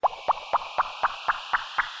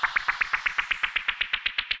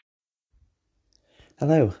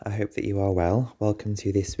Hello, I hope that you are well. Welcome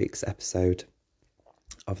to this week's episode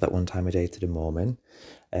of That One Time I Dated a Mormon.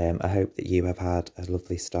 I hope that you have had a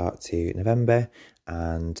lovely start to November,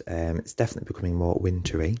 and it's definitely becoming more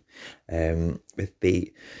wintry. I know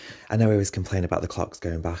I always complain about the clocks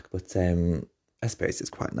going back, but I suppose it's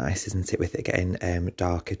quite nice, isn't it, with it getting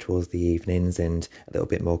darker towards the evenings and a little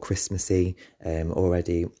bit more Christmassy.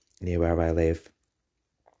 Already near where I live,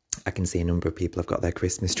 I can see a number of people have got their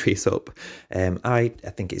Christmas trees up. I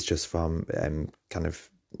think it's just from kind of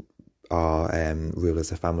our rule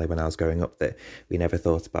as a family when I was growing up, that we never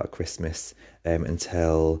thought about Christmas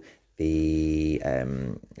until the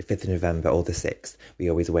 5th of November or the 6th. We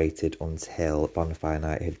always waited until bonfire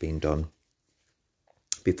night had been done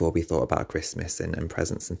before we thought about Christmas and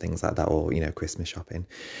presents and things like that, or, Christmas shopping.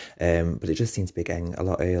 But it just seems to be getting a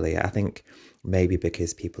lot earlier. I think maybe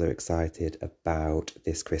because people are excited about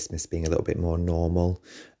this Christmas being a little bit more normal,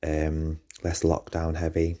 less lockdown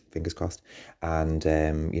heavy, fingers crossed. And,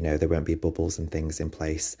 there won't be bubbles and things in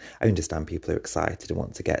place. I understand people are excited and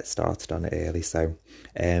want to get started on it early. So,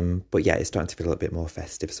 but yeah, it's starting to feel a little bit more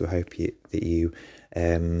festive. So I hope that you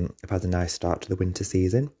have had a nice start to the winter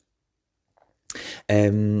season.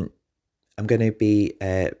 I'm going to be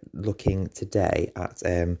looking today at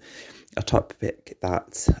a topic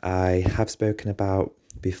that I have spoken about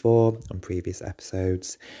before on previous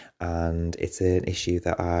episodes, and it's an issue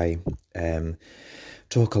that I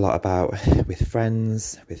talk a lot about with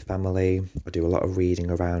friends, with family. I do a lot of reading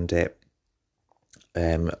around it,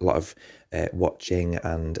 a lot of watching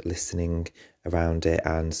and listening around it,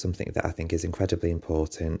 and something that I think is incredibly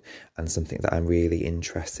important and something that I'm really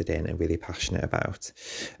interested in and really passionate about,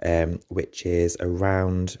 which is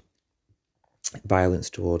around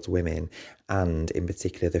violence towards women, and in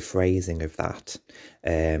particular the phrasing of that,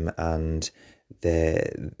 and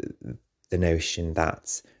the notion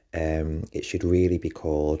that it should really be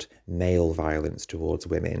called male violence towards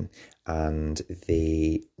women, and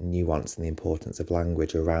the nuance and the importance of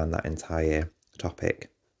language around that entire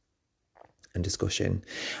topic and discussion.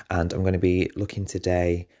 And I'm going to be looking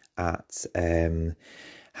today at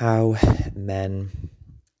how men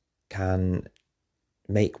can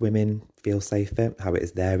make women feel safer, how it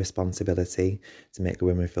is their responsibility to make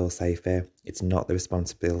women feel safer. It's not the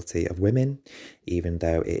responsibility of women, even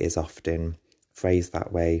though it is often phrased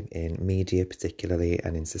that way in media particularly,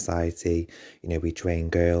 and in society. We train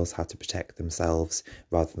girls how to protect themselves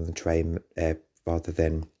rather than train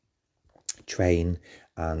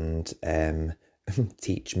and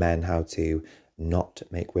teach men how to not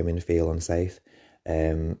make women feel unsafe.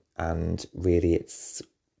 And really it's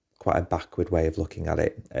quite a backward way of looking at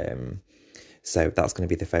it. So that's going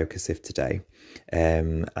to be the focus of today.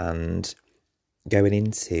 And going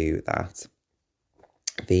into that,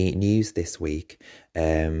 the news this week,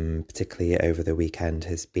 particularly over the weekend,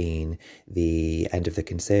 has been the end of the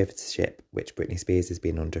conservatorship, which Britney Spears has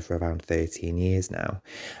been under for around 13 years now.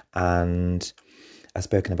 And I've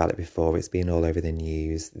spoken about it before. It's been all over the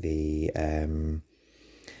news, the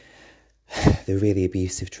really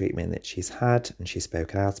abusive treatment that she's had, and she's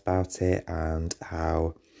spoken out about it, and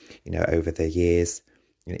how, over the years,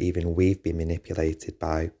 even we've been manipulated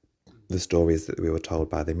by the stories that we were told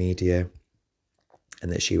by the media,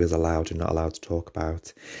 and that she was allowed and not allowed to talk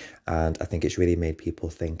about. And I think it's really made people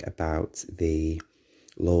think about the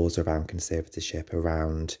laws around conservatorship,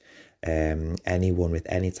 around anyone with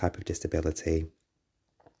any type of disability,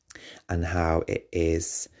 and how it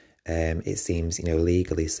is, it seems,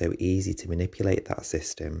 legally so easy to manipulate that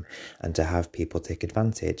system and to have people take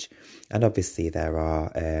advantage. And obviously there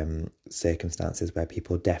are circumstances where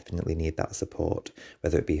people definitely need that support,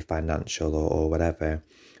 whether it be financial or whatever.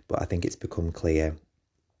 But I think it's become clear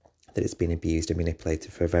that it's been abused and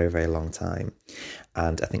manipulated for a very, very long time.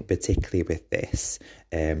 And I think particularly with this,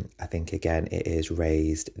 I think again it has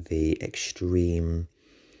raised the extreme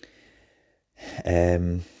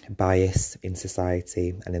bias in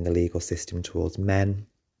society and in the legal system towards men.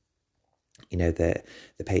 The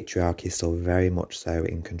patriarchy is still very much so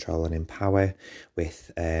in control and in power,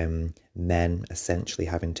 with men essentially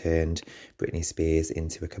having turned Britney Spears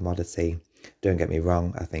into a commodity. Don't get me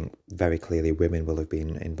wrong, I think very clearly women will have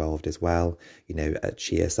been involved as well.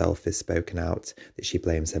 She herself has spoken out that she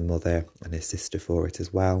blames her mother and her sister for it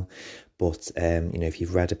as well. But, if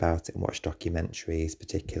you've read about it and watched documentaries,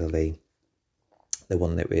 particularly the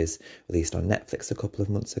one that was released on Netflix a couple of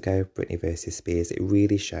months ago, Britney versus Spears, it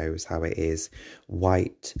really shows how it is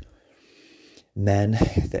white men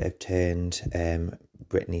that have turned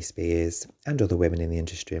Britney Spears and other women in the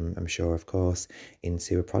industry, I'm sure, of course,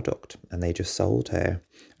 into a product. And they just sold her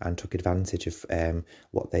and took advantage of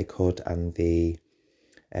what they could, and the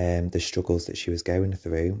the struggles that she was going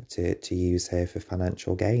through to use her for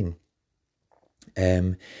financial gain.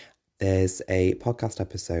 There's a podcast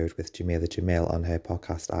episode with Jamila Jamil on her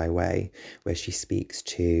podcast I Weigh, where she speaks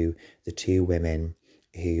to the two women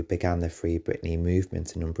who began the Free Britney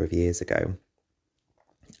movement a number of years ago.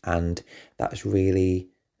 And that's really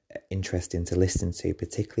interesting to listen to,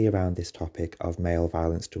 particularly around this topic of male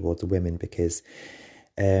violence towards women, because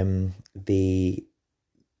the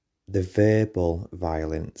verbal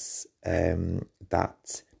violence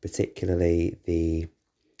that particularly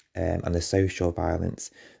and the social violence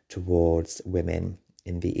towards women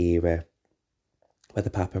in the era where the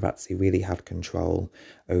paparazzi really had control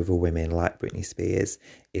over women like Britney Spears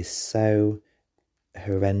is so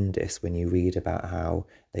horrendous when you read about how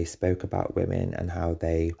they spoke about women and how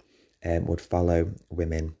they would follow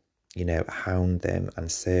women, hound them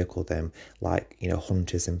and circle them like,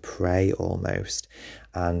 hunters and prey almost.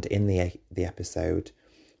 And in the episode,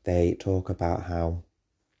 they talk about how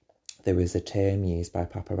there was a term used by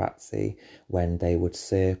paparazzi when they would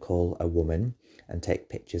circle a woman and take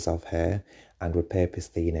pictures of her and would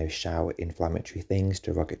purposely, shout inflammatory things,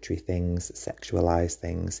 derogatory things, sexualize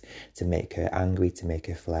things to make her angry, to make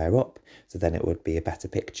her flare up. So then it would be a better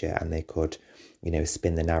picture and they could,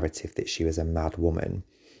 spin the narrative that she was a mad woman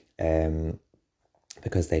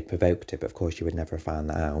because they'd provoked her. But of course, you would never have found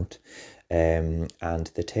that out. And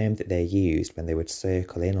the term that they used when they would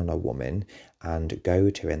circle in on a woman and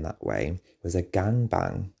goad her in that way was a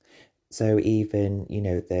gangbang. So even,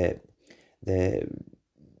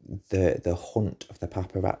 the hunt of the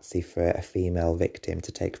paparazzi for a female victim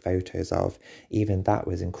to take photos of, even that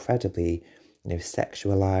was incredibly,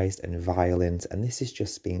 sexualized and violent. And this has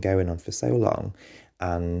just been going on for so long.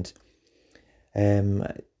 And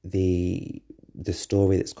the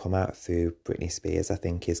story that's come out through Britney Spears, I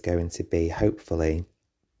think, is going to be hopefully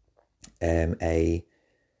a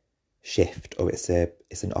shift, or it's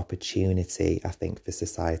an opportunity, I think, for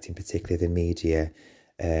society, and particularly the media,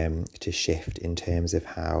 to shift in terms of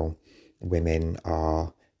how women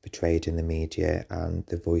are portrayed in the media and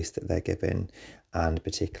the voice that they're given, and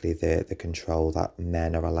particularly the control that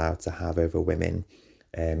men are allowed to have over women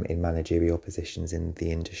in managerial positions in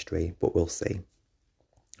the industry. But we'll see.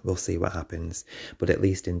 We'll see what happens. But at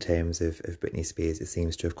least in terms of Britney Spears, it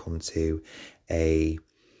seems to have come to a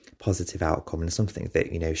positive outcome, and something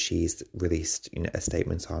that, she's released, a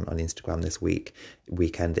statement on Instagram this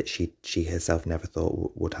weekend that she herself never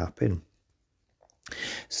thought would happen.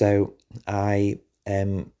 So I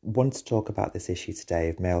want to talk about this issue today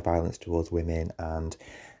of male violence towards women and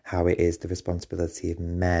how it is the responsibility of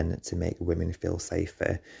men to make women feel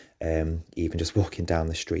safer, even just walking down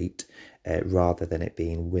the street, rather than it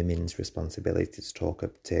being women's responsibility to talk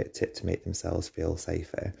up to make themselves feel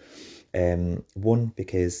safer. One,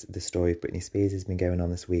 because the story of Britney Spears has been going on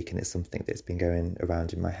this week and it's something that's been going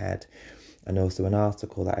around in my head. And also an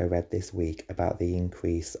article that I read this week about the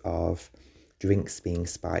increase of drinks being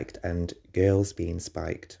spiked and girls being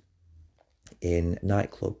spiked in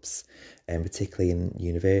nightclubs, and particularly in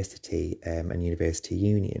university and university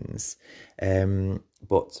unions.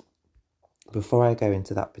 But before I go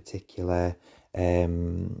into that particular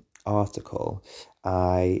article,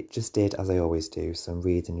 I just did, as I always do, some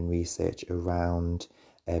reading and research around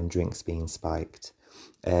drinks being spiked.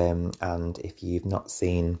 And if you've not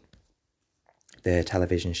seen the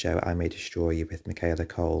television show I May Destroy You with Michaela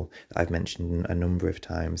Cole that I've mentioned a number of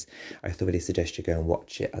times, I thoroughly suggest you go and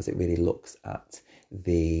watch it, as it really looks at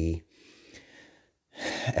the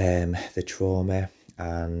trauma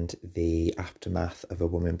and the aftermath of a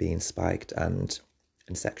woman being spiked and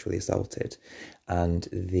sexually assaulted, and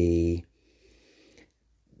the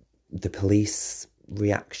police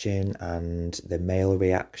reaction and the male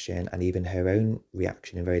reaction and even her own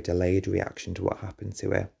reaction, a very delayed reaction to what happened to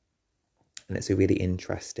her. And it's a really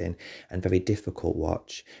interesting and very difficult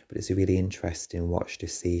watch, but it's a really interesting watch to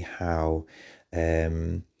see how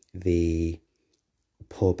the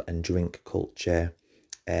pub and drink culture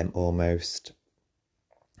almost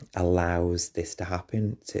allows this to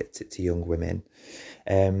happen to young women.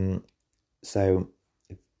 So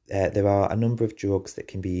there are a number of drugs that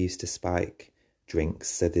can be used to spike drinks.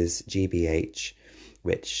 So there's GBH,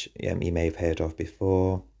 which you may have heard of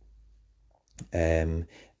before.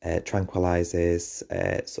 Tranquilizers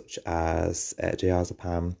such as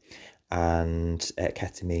diazepam and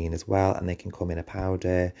ketamine as well, and they can come in a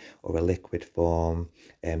powder or a liquid form.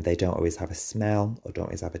 They don't always have a smell or don't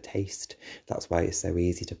always have a taste. That's why it's so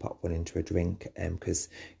easy to pop one into a drink, because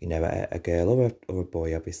a girl or a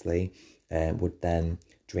boy obviously would then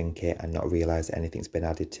drink it and not realise that anything's been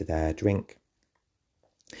added to their drink.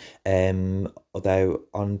 Although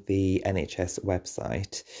on the NHS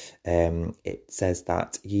website, it says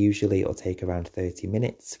that usually it'll take around 30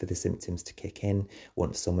 minutes for the symptoms to kick in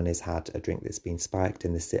once someone has had a drink that's been spiked,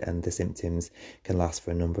 and the symptoms can last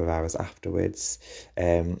for a number of hours afterwards.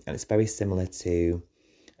 And it's very similar to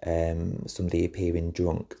somebody appearing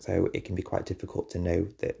drunk, so it can be quite difficult to know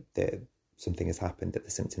that something has happened, that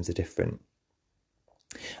the symptoms are different.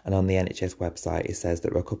 And on the NHS website, it says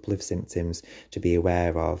there are a couple of symptoms to be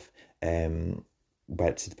aware of,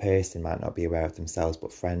 which the person might not be aware of themselves,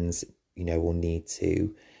 but friends, will need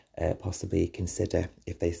to possibly consider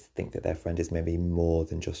if they think that their friend is maybe more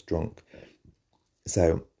than just drunk.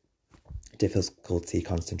 So, difficulty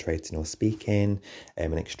concentrating or speaking,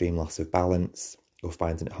 an extreme loss of balance, or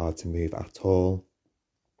finding it hard to move at all,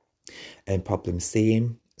 and problems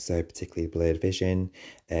seeing, so particularly blurred vision,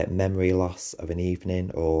 memory loss of an evening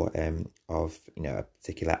or of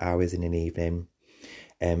particular hours in an evening,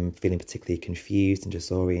 feeling particularly confused and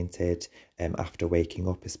disoriented after waking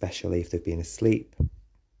up, especially if they've been asleep,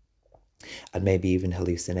 and maybe even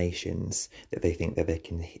hallucinations, that they think that they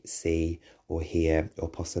can see or hear or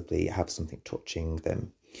possibly have something touching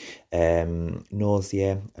them.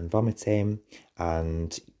 Nausea and vomiting,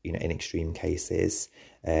 and in extreme cases,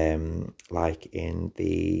 like in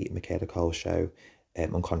the Michaela Cole show,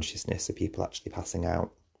 unconsciousness, so people actually passing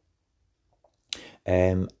out.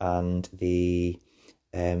 And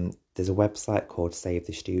there's a website called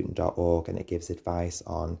savethestudent.org, and it gives advice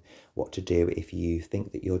on what to do if you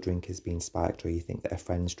think that your drink has been spiked, or you think that a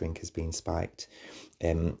friend's drink has been spiked.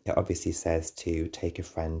 It obviously says to take a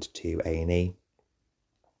friend to A&E.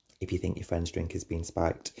 If you think your friend's drink has been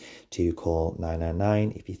spiked, to call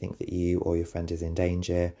 999. If you think that you or your friend is in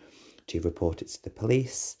danger, to report it to the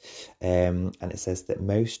police. And it says that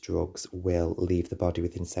most drugs will leave the body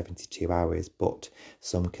within 72 hours, but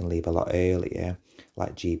some can leave a lot earlier,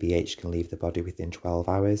 like GBH can leave the body within 12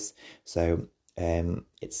 hours. So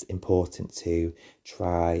it's important to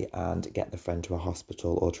try and get the friend to a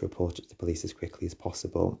hospital or to report it to the police as quickly as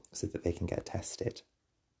possible so that they can get tested.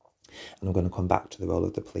 And I'm going to come back to the role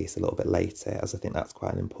of the police a little bit later, as I think that's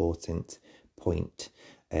quite an important point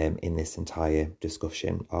in this entire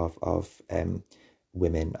discussion of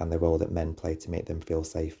women and the role that men play to make them feel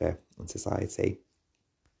safer in society.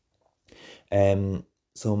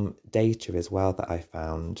 Some data as well that I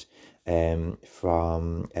found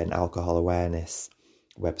from an alcohol awareness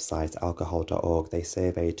website, alcohol.org. They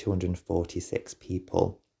surveyed 246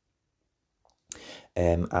 people,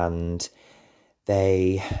 and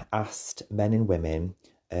they asked men and women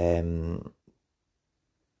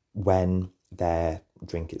when their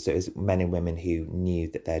drink, so it was men and women who knew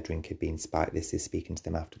that their drink had been spiked. This is speaking to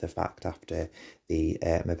them after the fact, after the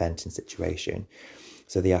event and situation.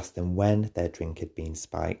 So they asked them when their drink had been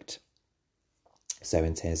spiked, so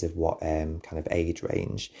in terms of what kind of age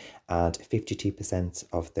range, and 52%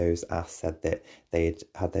 of those asked said that they had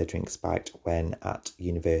had their drink spiked when at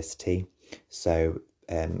university. So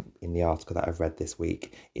in the article that I've read this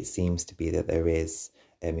week, it seems to be that there is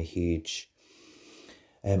a huge,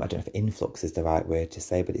 I don't know if influx is the right word to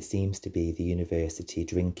say, but it seems to be the university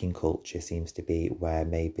drinking culture seems to be where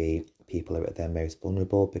maybe people are at their most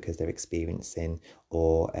vulnerable because they're experiencing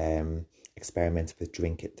or experimenting with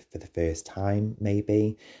drink for the first time,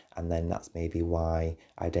 maybe. And then that's maybe why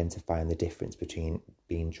identifying the difference between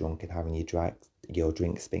being drunk and having your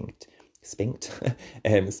drink spikes,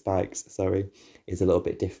 is a little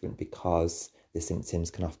bit different, because the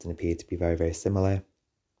symptoms can often appear to be very, very similar.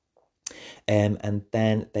 And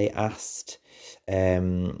then they asked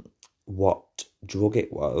what drug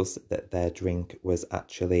it was that their drink was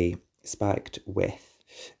actually spiked with,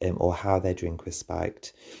 or how their drink was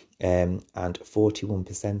spiked. And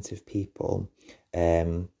 41% of people,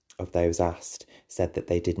 of those asked, said that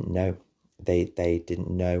they didn't know. They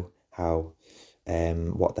didn't know how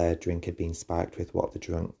what their drink had been spiked with, what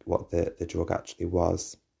the drug actually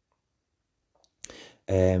was.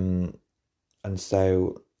 And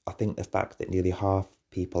so I think the fact that nearly half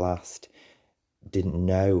people asked didn't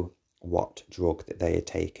know what drug that they had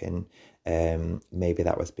taken, maybe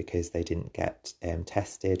that was because they didn't get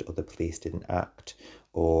tested, or the police didn't act,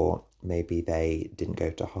 or maybe they didn't go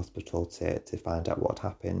to hospital to find out what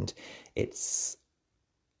happened. It's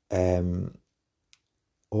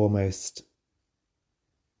almost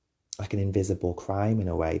like an invisible crime in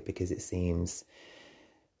a way, because it seems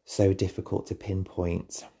so difficult to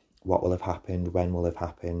pinpoint what will have happened, when will have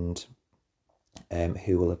happened,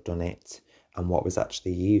 who will have done it, and what was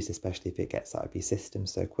actually used, especially if it gets out of your system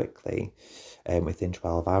so quickly, within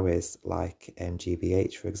 12 hours, like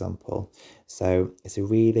GBH, for example. So it's a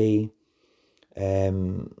really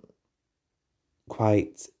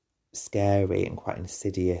quite scary and quite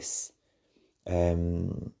insidious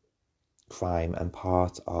crime and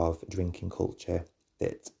part of drinking culture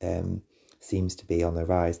that seems to be on the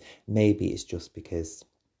rise. Maybe it's just because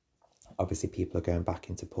obviously people are going back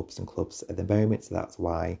into pubs and clubs at the moment, so that's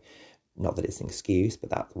why, not that it's an excuse, but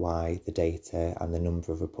that's why the data and the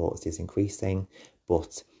number of reports is increasing.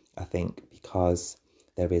 But I think because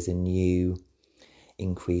there is a new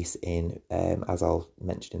increase in, as I'll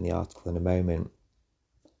mention in the article in a moment,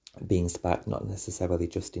 being spiked not necessarily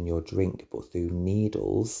just in your drink but through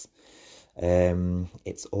needles,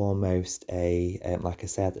 it's almost like I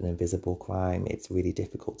said, an invisible crime. It's really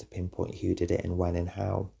difficult to pinpoint who did it and when and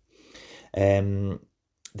how.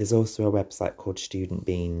 There's also a website called Student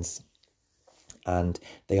Beans, and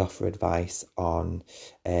they offer advice on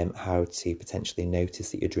how to potentially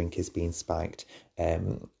notice that your drink is being spiked,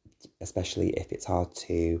 especially if it's hard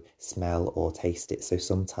to smell or taste it. So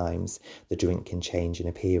sometimes the drink can change in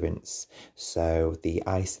appearance. So the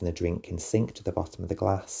ice in the drink can sink to the bottom of the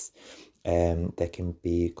glass. They can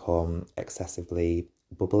become excessively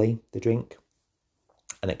bubbly, the drink,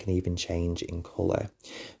 and it can even change in colour.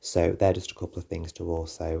 So they're just a couple of things to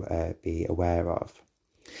also be aware of.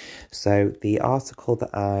 So the article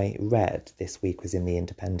that I read this week was in The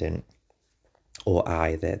Independent, or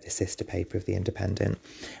the sister paper of The Independent,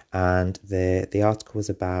 and the article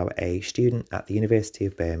was about a student at the University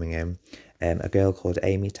of Birmingham, a girl called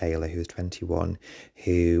Amy Taylor, who was 21,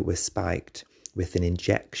 who was spiked with an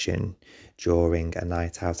injection during a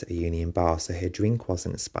night out at a Union bar. So her drink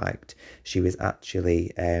wasn't spiked. She was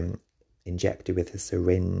actually injected with a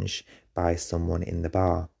syringe by someone in the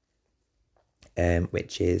bar,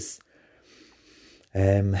 which is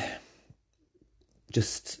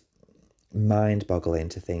just mind-boggling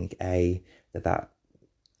to think, that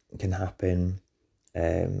can happen,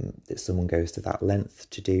 that someone goes to that length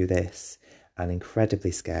to do this, and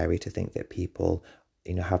incredibly scary to think that people,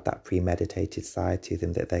 have that premeditated side to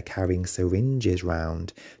them, that they're carrying syringes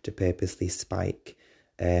round to purposely spike,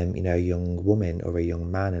 a young woman or a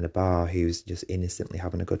young man in a bar who's just innocently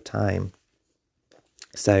having a good time.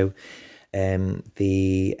 So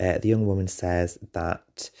the young woman says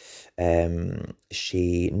that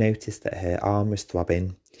she noticed that her arm was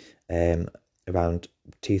throbbing around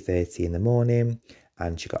 2:30 in the morning,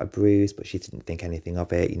 and she got a bruise, but she didn't think anything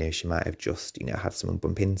of it. She might have just, had someone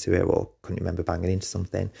bump into her, or couldn't remember banging into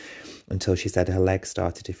something, until she said her legs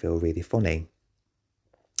started to feel really funny.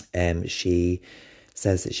 She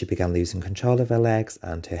says that she began losing control of her legs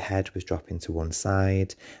and her head was dropping to one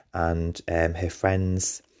side, and her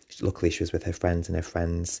friends, luckily she was with her friends, and her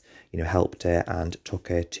friends, helped her and took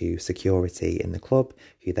her to security in the club,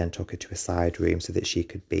 who then took her to a side room so that she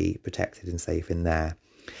could be protected and safe in there.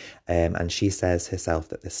 And she says herself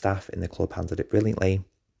that the staff in the club handled it brilliantly,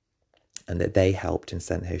 and that they helped and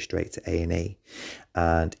sent her straight to A&E.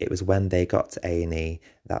 And it was when they got to A&E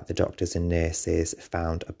that the doctors and nurses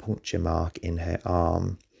found a puncture mark in her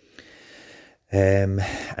arm. And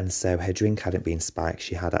so her drink hadn't been spiked,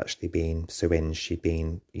 she had actually been syringed. She'd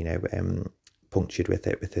been, punctured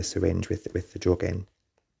with a syringe with the drug in.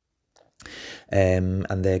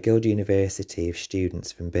 And the Guild University of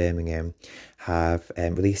Students from Birmingham have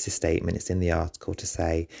released a statement, it's in the article, to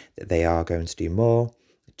say that they are going to do more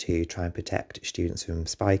to try and protect students from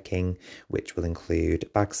spiking, which will include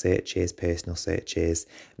bag searches, personal searches,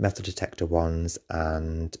 metal detector wands,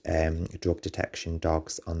 and drug detection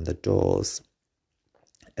dogs on the doors.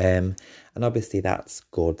 And obviously that's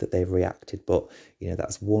good that they've reacted, but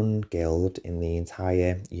that's one guild in the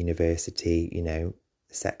entire university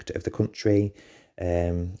sector of the country,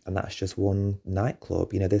 and that's just one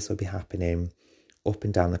nightclub. This will be happening up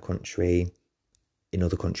and down the country, in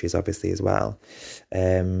other countries obviously as well.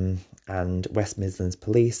 And West Midlands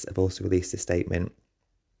Police have also released a statement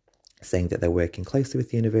saying that they're working closely with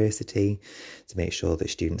the university to make sure that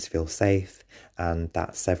students feel safe, and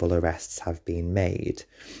that several arrests have been made.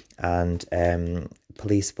 And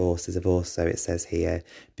police forces have also, it says here,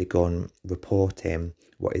 begun reporting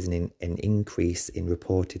what is an increase in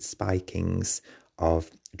reported spikings of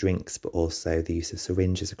drinks, but also the use of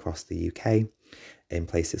syringes across the UK in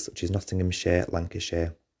places such as Nottinghamshire,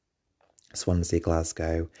 Lancashire, Swansea,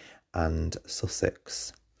 Glasgow and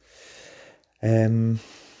Sussex.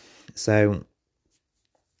 So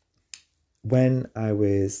when I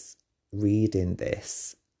was reading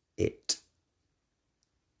this, it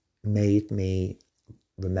made me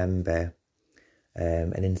remember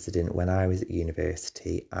an incident when I was at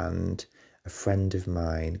university and a friend of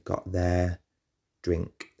mine got their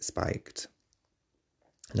drink spiked.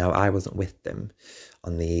 Now, I wasn't with them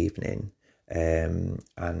on the evening, and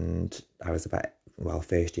I was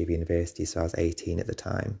first year of university, so I was 18 at the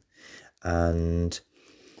time. and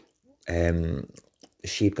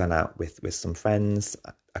she'd gone out with some friends.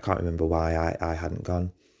 I can't remember why I hadn't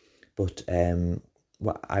gone, but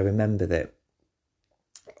I remember that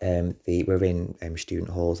we were in student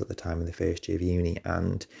halls at the time in the first year of uni,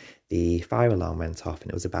 and the fire alarm went off, and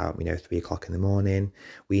it was about 3 o'clock in the morning.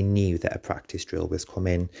 We knew that a practice drill was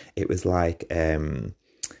coming. It was like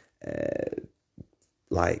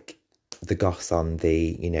the goss on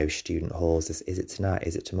the student halls is it tonight,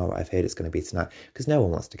 is it tomorrow? I've heard it's going to be tonight, because no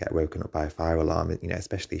one wants to get woken up by a fire alarm,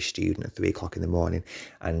 especially a student at 3 o'clock in the morning.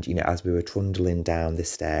 And as we were trundling down the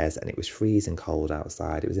stairs, and it was freezing cold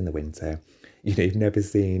outside, it was in the winter. You've never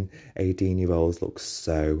seen 18-year-olds look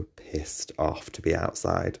so pissed off to be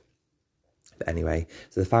outside. But anyway,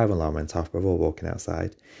 so the fire alarm went off. We're all walking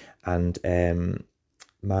outside, and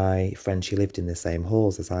my friend, she lived in the same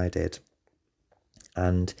halls as I did,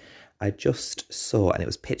 and I just saw, and it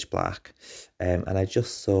was pitch black, and I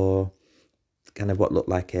just saw kind of what looked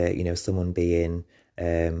like someone being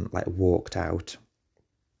walked out.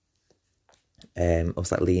 I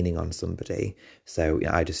was leaning on somebody, so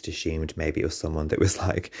I just assumed maybe it was someone that was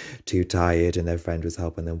too tired and their friend was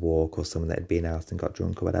helping them walk, or someone that had been out and got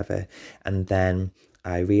drunk or whatever. And then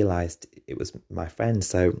I realised it was my friend,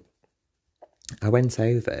 so I went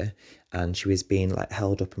over, and she was being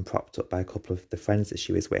held up and propped up by a couple of the friends that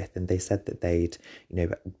she was with, and they said that they'd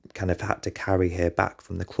kind of had to carry her back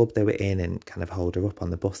from the club they were in and kind of hold her up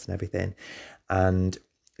on the bus and everything. And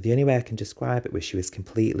the only way I can describe it was she was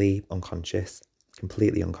completely unconscious,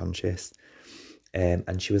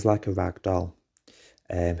 and she was like a rag doll.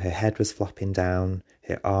 Her head was flopping down,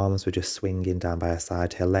 her arms were just swinging down by her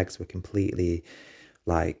side, her legs were completely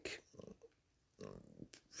they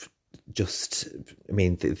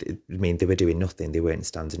were doing nothing. They weren't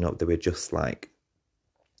standing up. They were just kind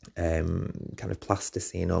of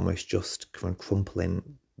plasticine, almost just kind of crumpling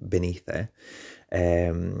beneath her.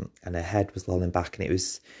 And her head was lolling back, and it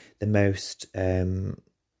was the most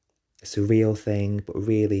surreal thing, but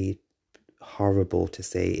really horrible to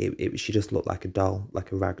see. She just looked like a doll,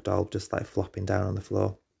 like a rag doll, just flopping down on the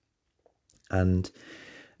floor. And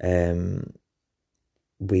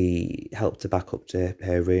we helped her back up to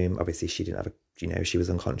her room. Obviously, she didn't have she was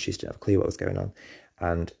unconscious, didn't have a clue what was going on,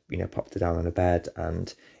 and popped her down on a bed.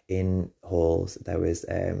 And in halls there was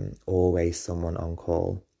always someone on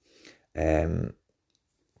call, and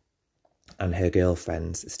her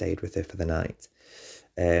girlfriends stayed with her for the night.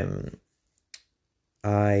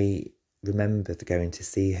 I remember going to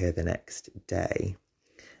see her the next day,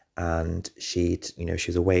 and she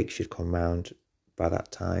was awake. She'd come round by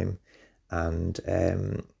that time, and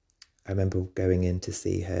I remember going in to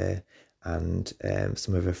see her, and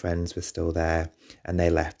some of her friends were still there, and they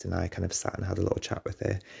left, and I kind of sat and had a little chat with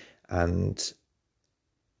her. And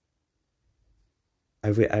I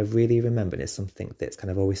really remember, and it's something that's kind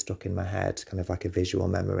of always stuck in my head, kind of like a visual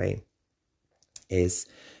memory, is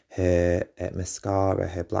her mascara,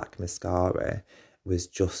 her black mascara was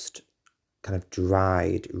just kind of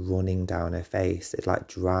dried, running down her face. It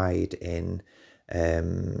dried in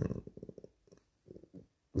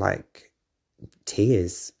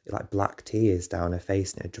tears, black tears down her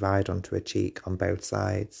face, and it dried onto her cheek on both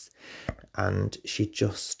sides. And she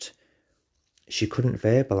couldn't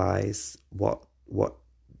verbalise what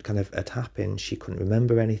kind of had happened. She couldn't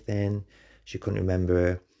remember anything. She couldn't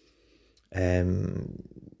remember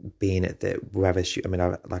being at wherever she,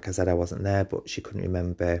 like I said, I wasn't there, but she couldn't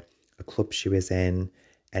remember a club she was in,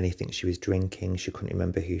 anything she was drinking. She couldn't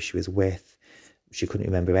remember who she was with. She couldn't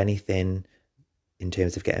remember anything in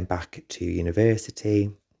terms of getting back to university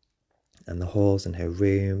and the halls and her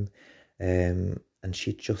room. And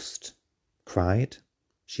she just cried.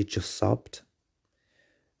 She just sobbed.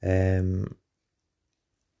 And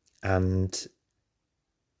the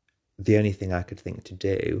only thing I could think to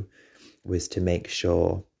do was to make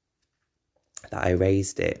sure that I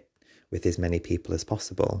raised it with as many people as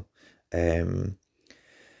possible.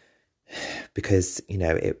 Because,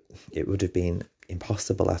 it would have been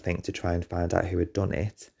impossible, I think, to try and find out who had done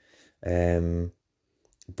it.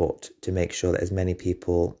 But to make sure that as many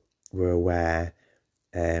people were aware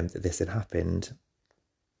that this had happened.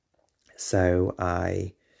 So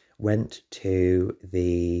I went to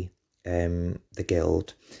the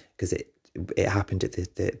guild, because it happened at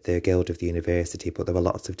the guild of the university, but there were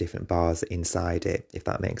lots of different bars inside it, if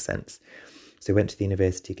that makes sense. So I went to the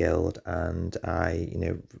university guild, and I,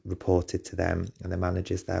 reported to them and the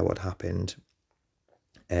managers there what happened.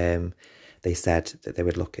 They said that they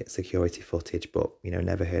would look at security footage, but,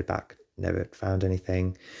 never heard back, never found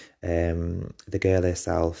anything. The girl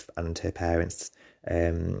herself and her parents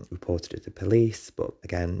reported it to the police, but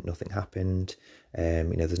again, nothing happened.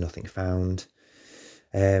 There's nothing found.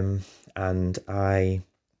 And I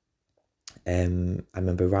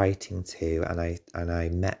remember writing to, and I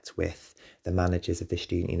met with the managers of the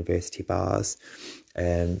student university bars,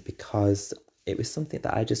 because it was something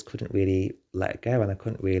that I just couldn't really let go, and I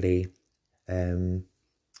couldn't really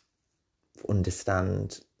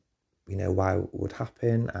understand, why it would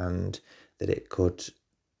happen, and that it could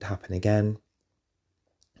happen again.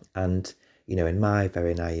 And, in my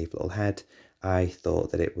very naive little head, I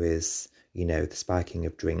thought that it was, the spiking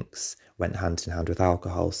of drinks went hand in hand with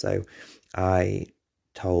alcohol. So I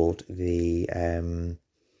told the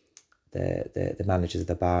managers of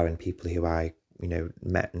the bar and people who I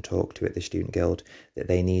met and talked to at the Student Guild that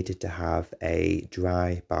they needed to have a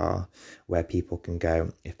dry bar where people can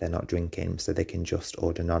go if they're not drinking, so they can just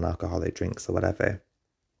order non-alcoholic drinks or whatever.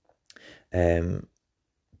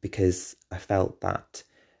 Because I felt that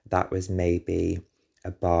was maybe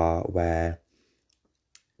a bar where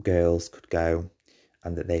girls could go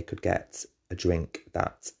and that they could get a drink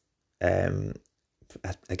that,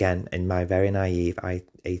 again, in my very naive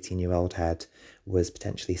 18-year-old head, was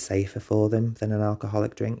potentially safer for them than an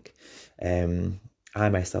alcoholic drink. I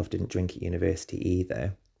myself didn't drink at university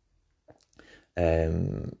either,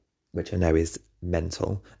 which I know is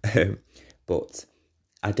mental, but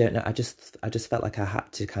I don't know. I just felt like I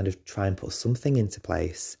had to kind of try and put something into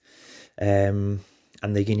place, and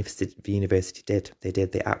the university did.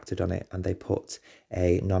 They acted on it, and they put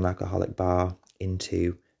a non-alcoholic bar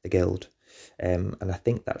into the guild. And I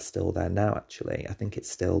think that's still there now, actually. I think it's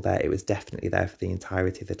still there. It was definitely there for the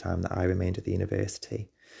entirety of the time that I remained at the university.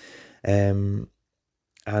 And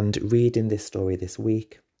reading this story this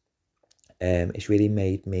week, it's really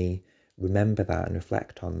made me remember that and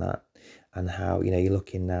reflect on that, and how, you're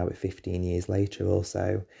looking now at 15 years later or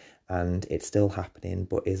so, and it's still happening,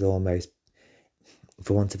 but is almost,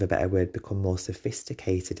 for want of a better word, become more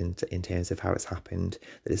sophisticated in terms of how it's happened,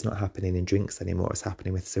 that it's not happening in drinks anymore, it's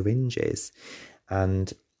happening with syringes.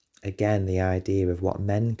 And again, the idea of what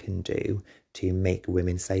men can do to make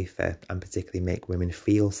women safer, and particularly make women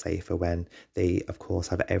feel safer when they, of course,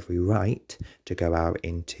 have every right to go out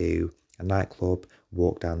into a nightclub,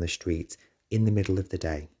 walk down the street in the middle of the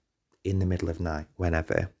day, in the middle of night,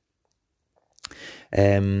 whenever.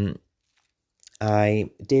 I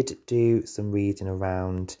did do some reading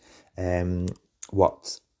around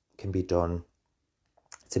what can be done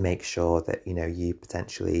to make sure that, you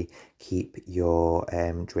potentially keep your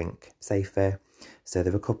drink safer. So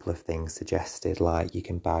there are a couple of things suggested, like you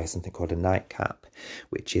can buy something called a nightcap,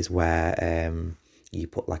 which is where you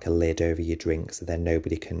put like a lid over your drink so then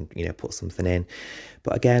nobody can, put something in.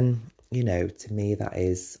 But again, to me, that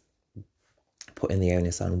is putting the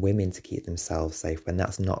onus on women to keep themselves safe, when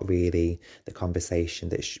that's not really the conversation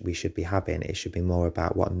that we should be having. It should be more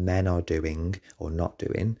about what men are doing or not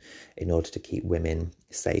doing in order to keep women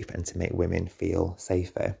safe and to make women feel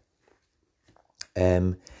safer.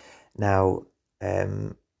 Now,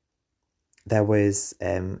 there was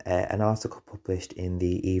an article published in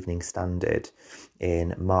the Evening Standard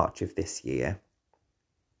in March of this year,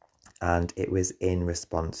 and it was in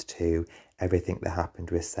response to everything that happened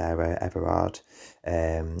with Sarah Everard,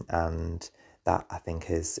 and that, I think,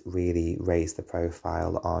 has really raised the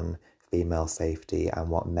profile on female safety and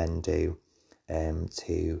what men do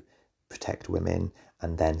to protect women.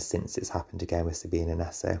 And then since it's happened again with Sabina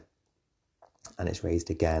Nessa, and it's raised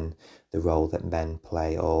again the role that men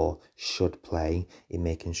play or should play in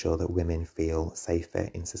making sure that women feel safer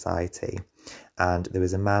in society. And there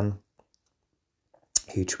was a man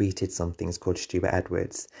who tweeted something. It's called Stuart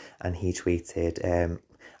Edwards, and he tweeted,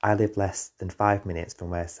 I live less than 5 minutes from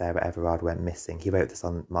where Sarah Everard went missing. He wrote this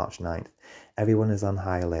on March 9th. Everyone is on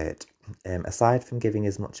high alert. Aside from giving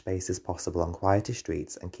as much space as possible on quieter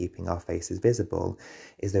streets and keeping our faces visible,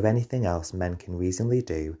 is there anything else men can reasonably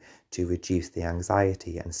do to reduce the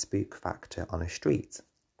anxiety and spook factor on a street?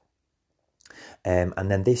 And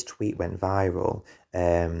then this tweet went viral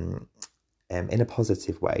in a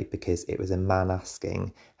positive way, because it was a man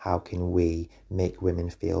asking, how can we make women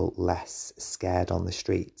feel less scared on the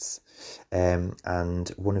streets? And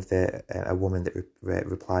one of a woman that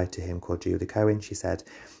replied to him, called Julie Cohen, she said,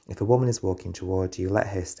 if a woman is walking towards you, let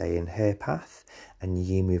her stay in her path and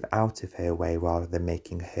you move out of her way rather than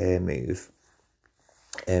making her move.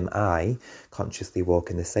 I consciously walk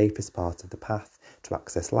in the safest part of the path to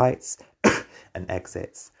access lights and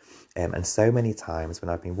exits. And so many times when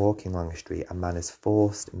I've been walking along a street, a man has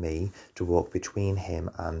forced me to walk between him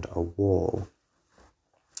and a wall.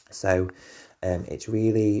 So it's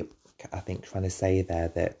really, I think, trying to say there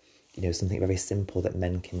that something very simple that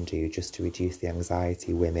men can do just to reduce the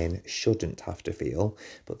anxiety women shouldn't have to feel,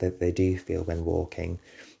 but that they do feel when walking,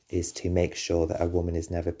 is to make sure that a woman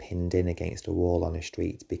is never pinned in against a wall on a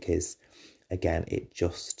street, because again, it's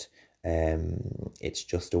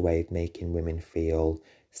just a way of making women feel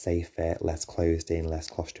safer, less closed in, less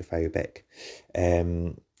claustrophobic.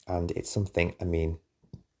 And it's something,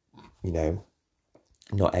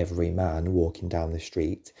 not every man walking down the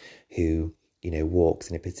street who, walks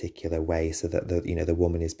in a particular way so that the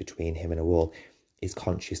woman is between him and a wall is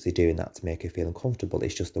consciously doing that to make her feel uncomfortable.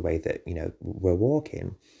 It's just the way that, we're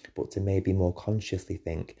walking. But to maybe more consciously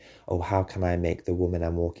think, oh, how can I make the woman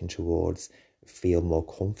I'm walking towards feel more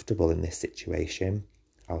comfortable in this situation?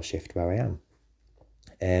 I'll shift where I am.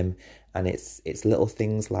 And it's little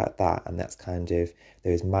things like that, and that's kind of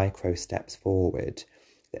those micro steps forward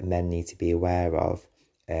that men need to be aware of,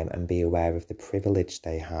 and be aware of the privilege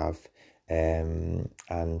they have, and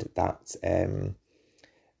that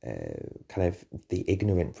kind of the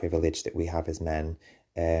ignorant privilege that we have as men,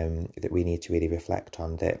 that we need to really reflect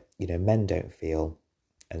on, that, men don't feel,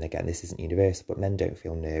 and again, this isn't universal, but men don't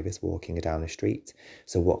feel nervous walking down the street.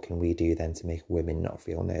 So what can we do then to make women not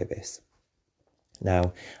feel nervous?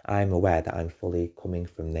 Now, I'm aware that I'm fully coming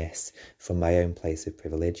from this from my own place of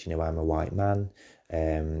privilege. I'm a white man.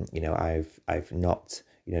 I've not,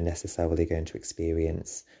 necessarily going to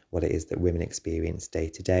experience what it is that women experience day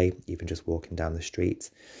to day, even just walking down the street.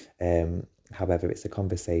 However, it's a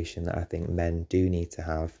conversation that I think men do need to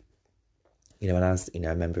have. And as,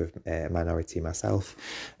 a member of a minority myself,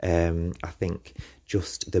 I think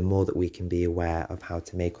just the more that we can be aware of how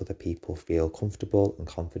to make other people feel comfortable and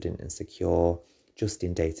confident and secure just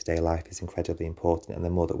in day-to-day life is incredibly important. And the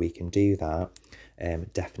more that we can do that,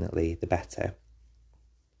 definitely the better.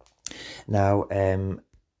 Now,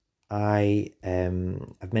 I've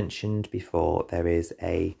mentioned before, there is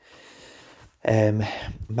a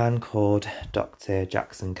man called Dr.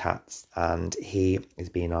 Jackson Katz, and he has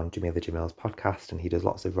been on Jamila Jamil's podcast, and he does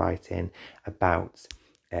lots of writing about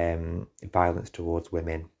violence towards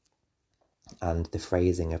women and the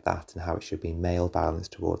phrasing of that and how it should be male violence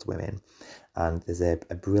towards women. And there's a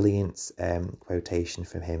brilliant quotation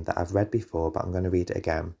from him that I've read before, but I'm going to read it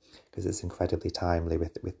again because it's incredibly timely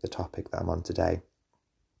with the topic that I'm on today.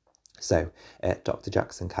 So, Dr.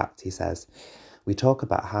 Jackson Katz, he says, "We talk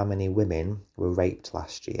about how many women were raped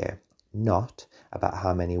last year, not about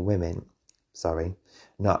how many men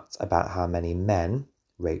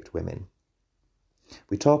raped women.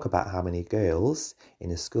 We talk about how many girls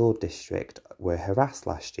in a school district were harassed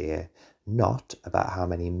last year, not about how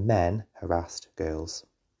many men harassed girls.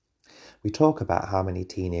 We talk about how many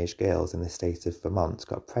teenage girls in the state of Vermont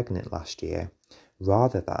got pregnant last year,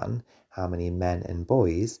 rather than how many men and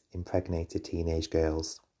boys impregnated teenage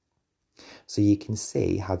girls. So you can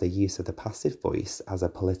see how the use of the passive voice has a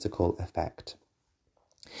political effect.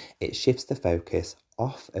 It shifts the focus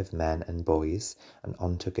off of men and boys and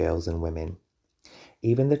onto girls and women.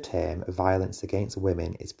 Even the term violence against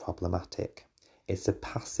women is problematic. It's a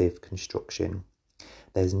passive construction.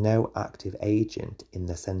 There's no active agent in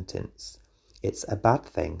the sentence. It's a bad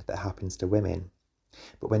thing that happens to women.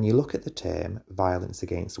 But when you look at the term violence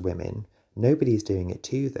against women, nobody's doing it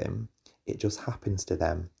to them. It just happens to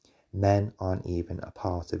them. Men aren't even a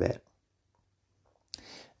part of it."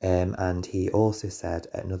 And he also said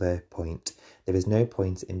at another point, "There is no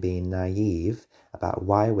point in being naive about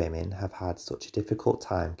why women have had such a difficult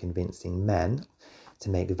time convincing men to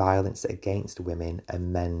make violence against women a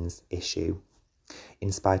men's issue.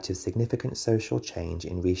 In spite of significant social change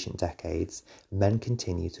in recent decades, men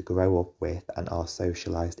continue to grow up with and are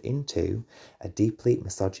socialised into a deeply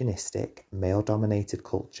misogynistic, male-dominated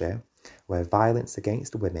culture where violence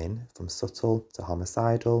against women, from subtle to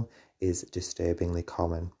homicidal, is disturbingly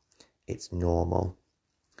common. It's normal."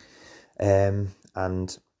 And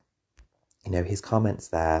his comments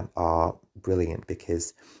there are brilliant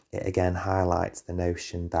because it again highlights the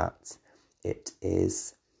notion that it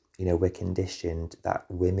is, we're conditioned that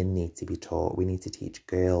women need to be taught. We need to teach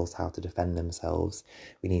girls how to defend themselves.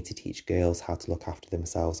 We need to teach girls how to look after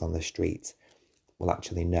themselves on the street. Well,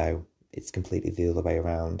 actually, no, it's completely the other way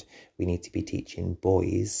around. We need to be teaching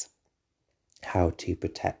boys how to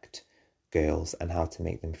protect girls and how to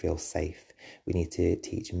make them feel safe. We need to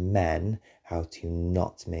teach men how to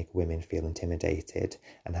not make women feel intimidated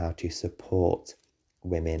and how to support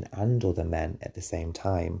women and other men at the same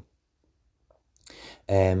time.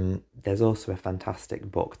 There's also a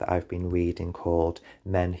fantastic book that I've been reading called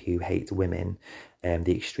Men Who Hate Women,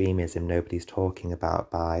 The Extremism Nobody's Talking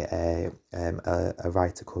About, by a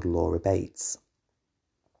writer called Laura Bates.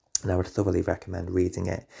 And I would thoroughly recommend reading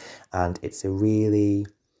it. And it's a really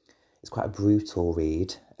It's quite a brutal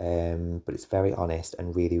read, but it's very honest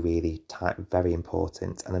and really, really very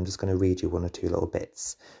important. And I'm just going to read you one or two little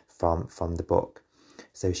bits from the book.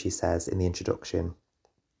 So she says in the introduction,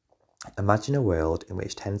 imagine a world in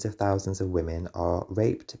which tens of thousands of women are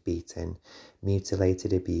raped, beaten,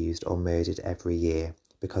 mutilated, abused, or murdered every year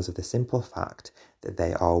because of the simple fact that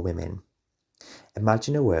they are women.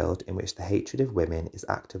 Imagine a world in which the hatred of women is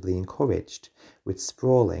actively encouraged, with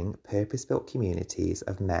sprawling, purpose-built communities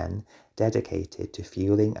of men dedicated to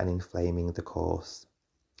fueling and inflaming the cause.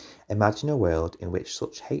 Imagine a world in which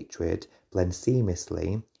such hatred blends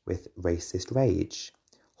seamlessly with racist rage,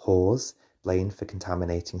 whores blamed for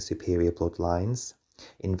contaminating superior bloodlines,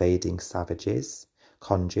 invading savages,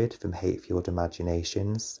 conjured from hate-fueled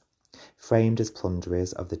imaginations, framed as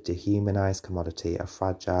plunderers of the dehumanized commodity of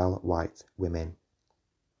fragile white women.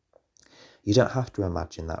 You don't have to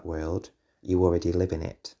imagine that world, you already live in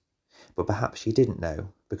it. But perhaps you didn't know,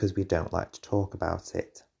 because we don't like to talk about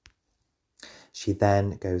it. She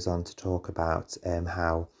then goes on to talk about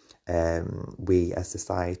how we as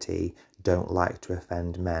society don't like to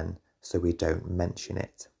offend men, so we don't mention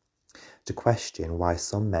it. To question why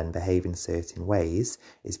some men behave in certain ways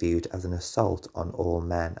is viewed as an assault on all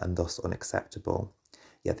men and thus unacceptable.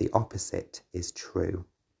 Yet the opposite is true.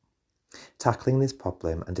 Tackling this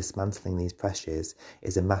problem and dismantling these pressures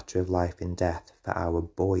is a matter of life and death for our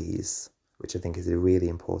boys, which I think is a really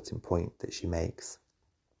important point that she makes.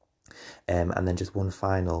 And then just one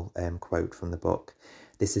final quote from the book.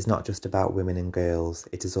 This is not just about women and girls,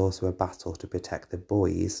 it is also a battle to protect the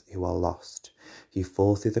boys who are lost, who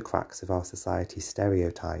fall through the cracks of our society's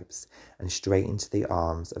stereotypes and straight into the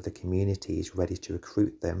arms of the communities ready to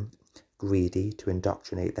recruit them, greedy to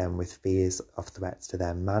indoctrinate them with fears of threats to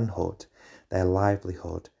their manhood, their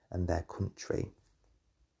livelihood and their country.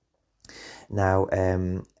 Now,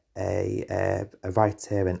 a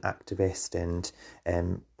writer and activist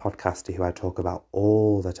and podcaster who I talk about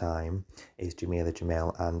all the time is Jameela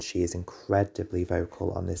Jamil, and she is incredibly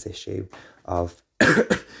vocal on this issue of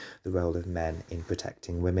the role of men in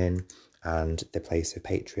protecting women and the place of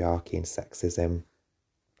patriarchy and sexism,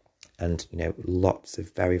 and lots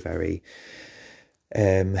of very, very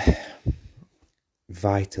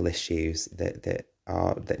vital issues that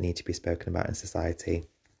need to be spoken about in society.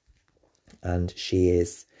 And she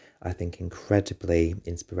is, I think, incredibly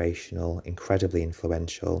inspirational, incredibly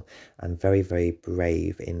influential, and very, very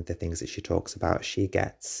brave in the things that she talks about. She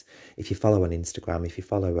gets, if you follow her on Instagram, if you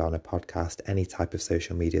follow her on a podcast, any type of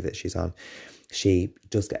social media that she's on, she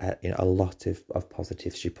does get a lot of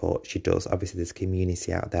positive support. She does. Obviously, there's a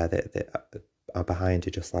community out there that are behind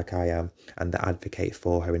her, just like I am, and that advocate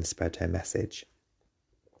for her and spread her message.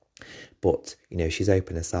 But, she's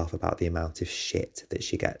open herself about the amount of shit that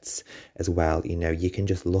she gets as well. You can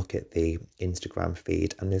just look at the Instagram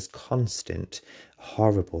feed and there's constant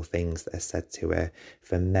horrible things that are said to her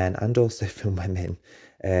from men and also from women.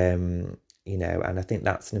 And I think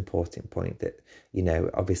that's an important point that,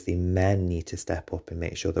 obviously men need to step up and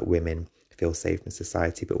make sure that women feel safe in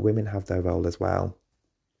society, but women have their role as well.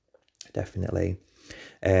 Definitely.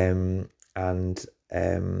 I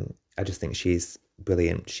just think she's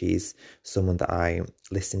brilliant. She's someone that I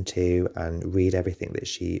listen to and read everything that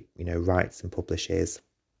she, writes and publishes.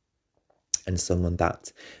 And someone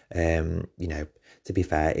that, to be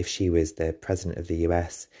fair, if she was the president of the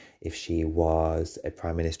US, if she was a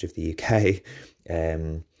prime minister of the UK,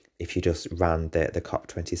 if she just ran the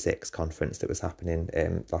COP26 conference that was happening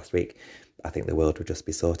last week, I think the world would just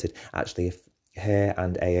be sorted. Actually, if her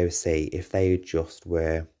and AOC, if they just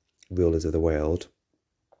were rulers of the world,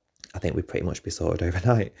 I think we'd pretty much be sorted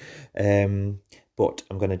overnight. But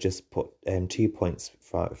I'm going to just put 2 points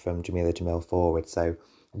from Jameela Jamil forward. So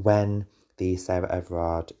when the Sarah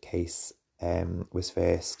Everard case was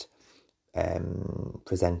first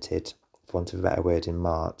presented, for want of a better word, in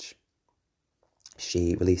March,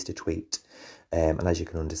 she released a tweet. And as you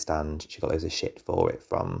can understand, she got loads of shit for it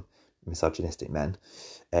from misogynistic men.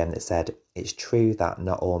 That said, it's true that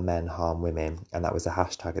not all men harm women. And that was a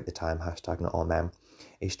hashtag at the time, hashtag not all men.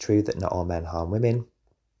 It's true that not all men harm women,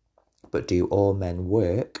 but do all men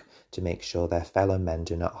work to make sure their fellow men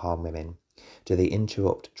do not harm women? Do they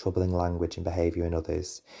interrupt troubling language and behaviour in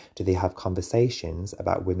others? Do they have conversations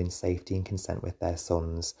about women's safety and consent with their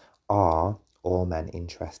sons? Are all men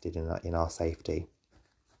interested in our safety?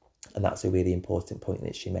 And that's a really important point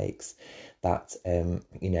that she makes, that,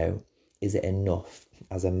 is it enough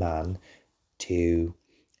as a man to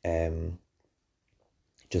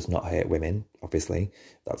just not hurt women? Obviously,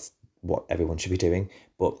 that's what everyone should be doing.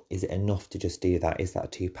 But is it enough to just do that? Is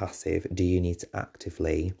that too passive? Do you need to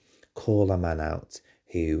actively call a man out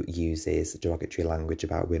who uses derogatory language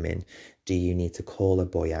about women? Do you need to call a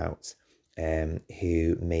boy out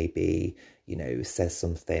who maybe, says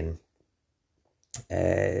something,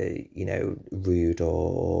 rude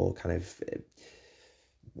or kind of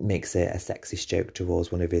makes it a sexist joke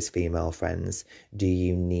towards one of his female friends? Do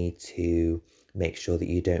you need to make sure that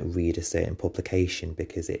you don't read a certain publication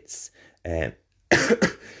because it's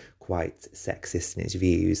quite sexist in its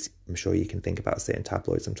views? I'm sure you can think about certain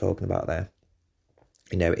tabloids I'm talking about there.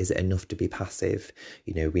 Is it enough to be passive?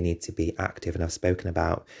 We need to be active. And I've spoken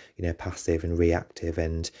about, passive and reactive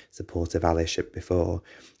and supportive allyship before.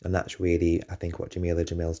 And that's really, I think, what Jameela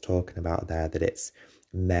Jamil's talking about there, that it's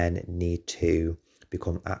men need to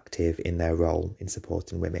become active in their role in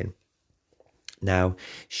supporting women. Now,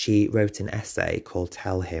 she wrote an essay called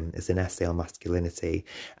Tell Him. It's an essay on masculinity.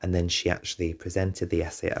 And then she actually presented the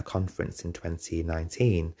essay at a conference in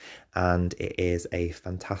 2019. And it is a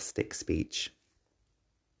fantastic speech.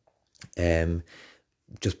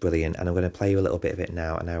 Just brilliant. And I'm going to play you a little bit of it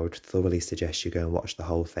now, and I would thoroughly suggest you go and watch the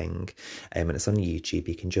whole thing. And it's on YouTube.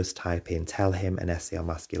 You can just type in Tell Him, an essay on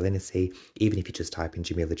masculinity. Even if you just type in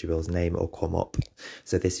Jameela Jamil's name, it'll come up.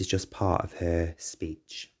 So this is just part of her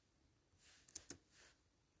speech.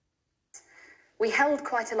 We held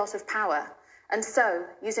quite a lot of power, and so,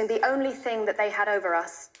 using the only thing that they had over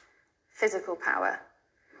us, physical power,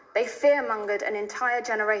 they fear-mongered an entire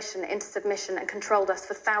generation into submission and controlled us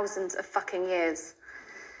for thousands of fucking years.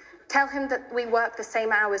 Tell him that we work the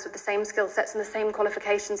same hours with the same skill sets and the same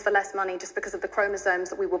qualifications for less money just because of the chromosomes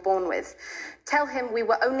that we were born with. Tell him we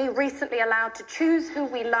were only recently allowed to choose who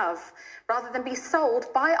we love rather than be sold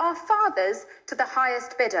by our fathers to the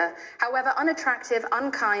highest bidder, however unattractive,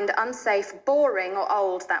 unkind, unsafe, boring or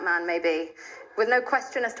old that man may be, with no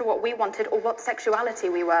question as to what we wanted or what sexuality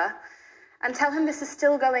we were. And tell him this is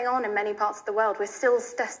still going on in many parts of the world. We're still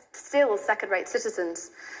second-rate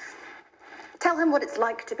citizens. Tell him what it's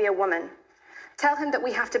like to be a woman. Tell him that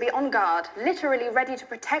we have to be on guard, literally ready to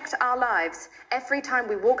protect our lives every time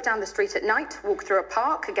we walk down the street at night, walk through a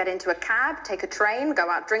park, get into a cab, take a train, go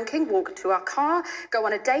out drinking, walk to our car, go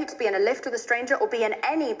on a date, be in a lift with a stranger, or be in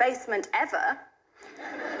any basement ever.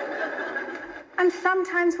 And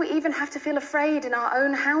sometimes we even have to feel afraid in our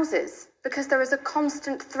own houses because there is a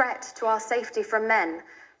constant threat to our safety from men,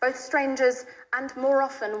 both strangers and more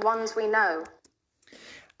often ones we know.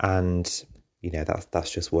 And,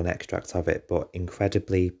 that's just one extract of it, but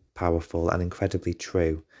incredibly powerful and incredibly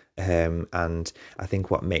true. And I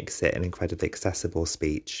think what makes it an incredibly accessible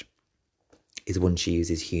speech is one, she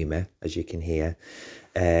uses humour, as you can hear.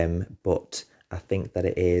 But I think that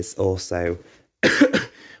it is also...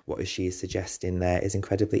 what she is suggesting there is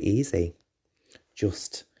incredibly easy.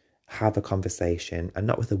 Just have a conversation, and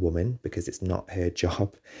not with a woman because it's not her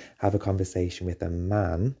job. Have a conversation with a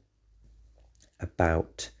man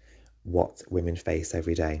about what women face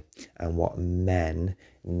every day and what men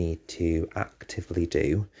need to actively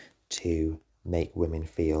do to make women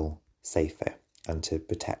feel safer and to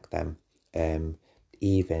protect them.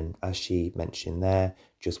 Even, as she mentioned there,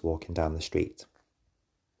 just walking down the street.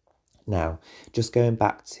 Now, just going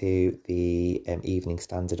back to the Evening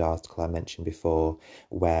Standard article I mentioned before,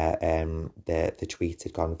 where the tweet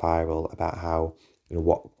had gone viral about how,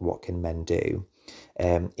 what can men do?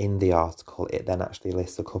 In the article, it then actually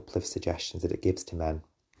lists a couple of suggestions that it gives to men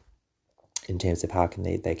in terms of how can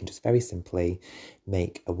they can just very simply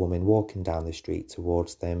make a woman walking down the street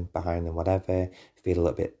towards them, behind them, whatever, feel a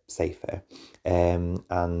little bit safer.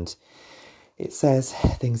 And it says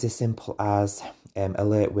things as simple as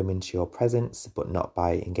alert women to your presence, but not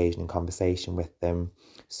by engaging in conversation with them.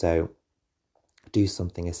 So do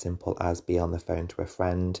something as simple as be on the phone to a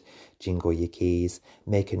friend, jingle your keys,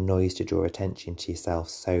 make a noise to draw attention to yourself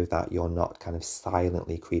so that you're not kind of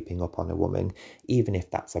silently creeping up on a woman, even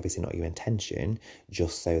if that's obviously not your intention,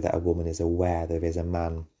 just so that a woman is aware there is a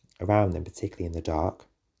man around them, particularly in the dark.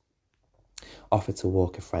 Offer to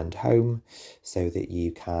walk a friend home so that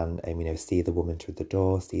you can, see the woman through the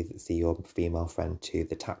door, see your female friend to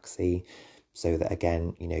the taxi, so that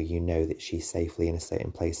again, you know that she's safely in a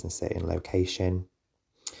certain place and certain location.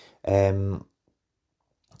 And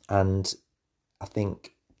I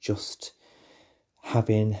think just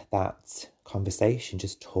having that conversation,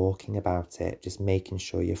 just talking about it, just making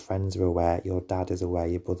sure your friends are aware, your dad is aware,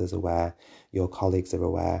 your brother's aware, your colleagues are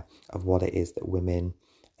aware of what it is that women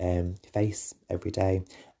face every day,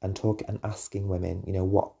 and asking women,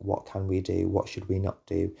 what can we do? What should we not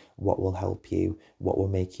do? What will help you? What will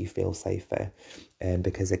make you feel safer?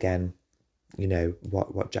 Because again,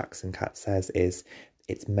 what Jackson Katz says is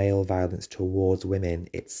it's male violence towards women.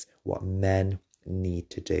 It's what men need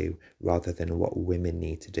to do rather than what women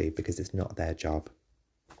need to do, because it's not their job.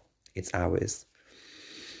 It's ours.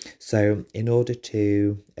 So in order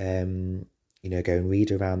to, go and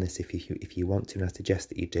read around this if you want to, and I suggest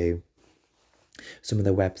that you do, some of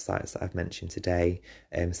the websites that I've mentioned today,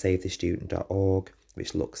 savethestudent.org,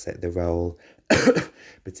 which looks at the role,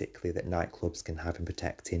 particularly that nightclubs can have in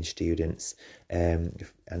protecting students and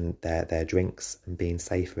their drinks and being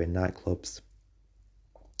safer in nightclubs.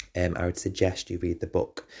 I would suggest you read the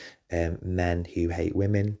book Men Who Hate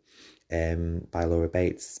Women by Laura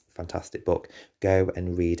Bates. Fantastic book. Go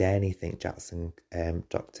and read anything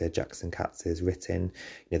Dr. Jackson Katz has written.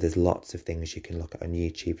 There's lots of things you can look at on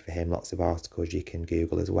YouTube for him, lots of articles you can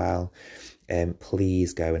Google as well.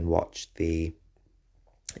 Please go and watch the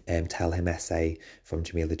Tell Him essay from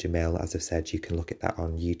Jamila Jamil. As I've said, you can look at that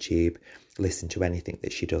on YouTube, listen to anything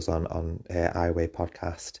that she does on her iWay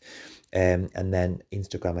podcast, and then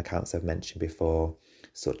Instagram accounts I've mentioned before,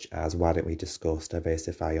 such as Why Don't We Discuss,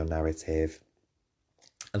 Diversify Your Narrative,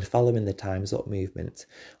 and following the Time's Up movement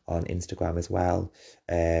on Instagram as well,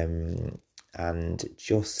 and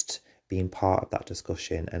just being part of that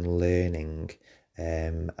discussion and learning,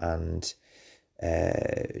 and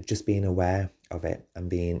just being aware of it and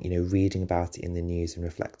being, reading about it in the news and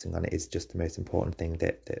reflecting on it is just the most important thing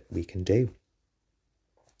that we can do.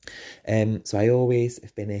 So I always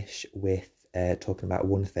finish with talking about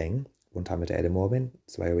one thing, one time a day at a moment.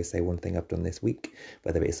 So I always say one thing I've done this week,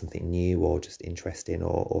 whether it is something new or just interesting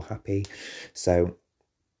or happy. So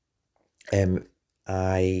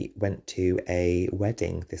I went to a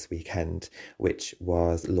wedding this weekend, which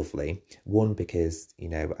was lovely. One, because,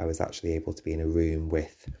 I was actually able to be in a room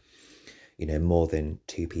with, more than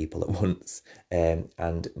two people at once.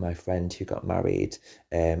 And my friend who got married,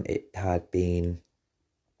 it had been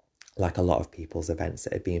like a lot of people's events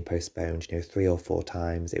that had been postponed, 3 or 4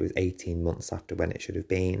 times. It was 18 months after when it should have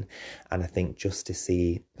been. And I think just to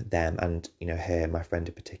see them and, her, my friend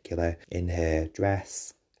in particular, in her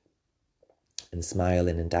dress and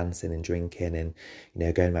smiling and dancing and drinking and,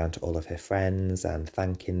 going around to all of her friends and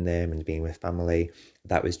thanking them and being with family,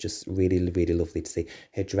 that was just really, really lovely to see.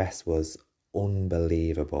 Her dress was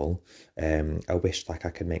unbelievable. I wish I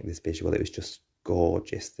could make this visual. It was just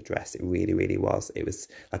gorgeous, the dress. It really, really was. It was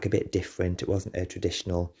a bit different. It wasn't a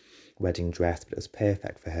traditional wedding dress, but it was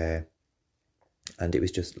perfect for her, and it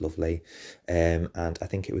was just lovely. And I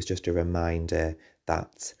think it was just a reminder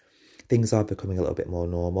that things are becoming a little bit more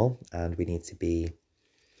normal, and we need to be,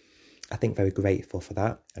 I think, very grateful for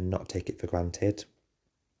that and not take it for granted,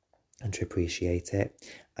 and to appreciate it.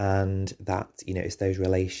 And that, it's those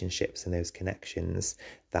relationships and those connections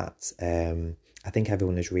that I think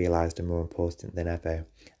everyone has realised are more important than ever.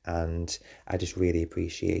 And I just really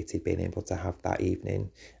appreciated being able to have that evening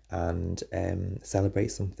and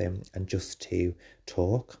celebrate something, and just to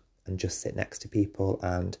talk and just sit next to people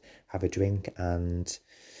and have a drink and,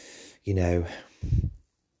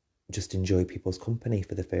 just enjoy people's company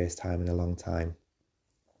for the first time in a long time.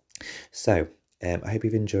 So I hope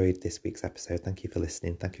you've enjoyed this week's episode. Thank you for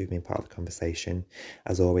listening. Thank you for being part of the conversation.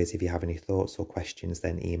 As always, if you have any thoughts or questions,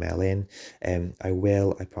 then email in.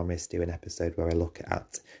 I promise, do an episode where I look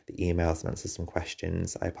at the emails and answer some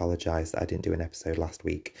questions. I apologise that I didn't do an episode last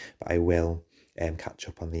week, but I will catch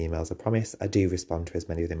up on the emails. I promise. I do respond to as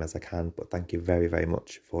many of them as I can, but thank you very, very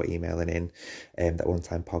much for emailing in that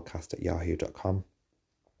onetimepodcast@yahoo.com.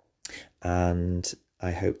 And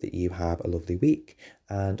I hope that you have a lovely week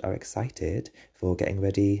and are excited for getting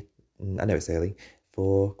ready, I know it's early,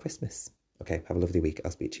 for Christmas. Okay, have a lovely week.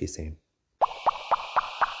 I'll speak to you soon.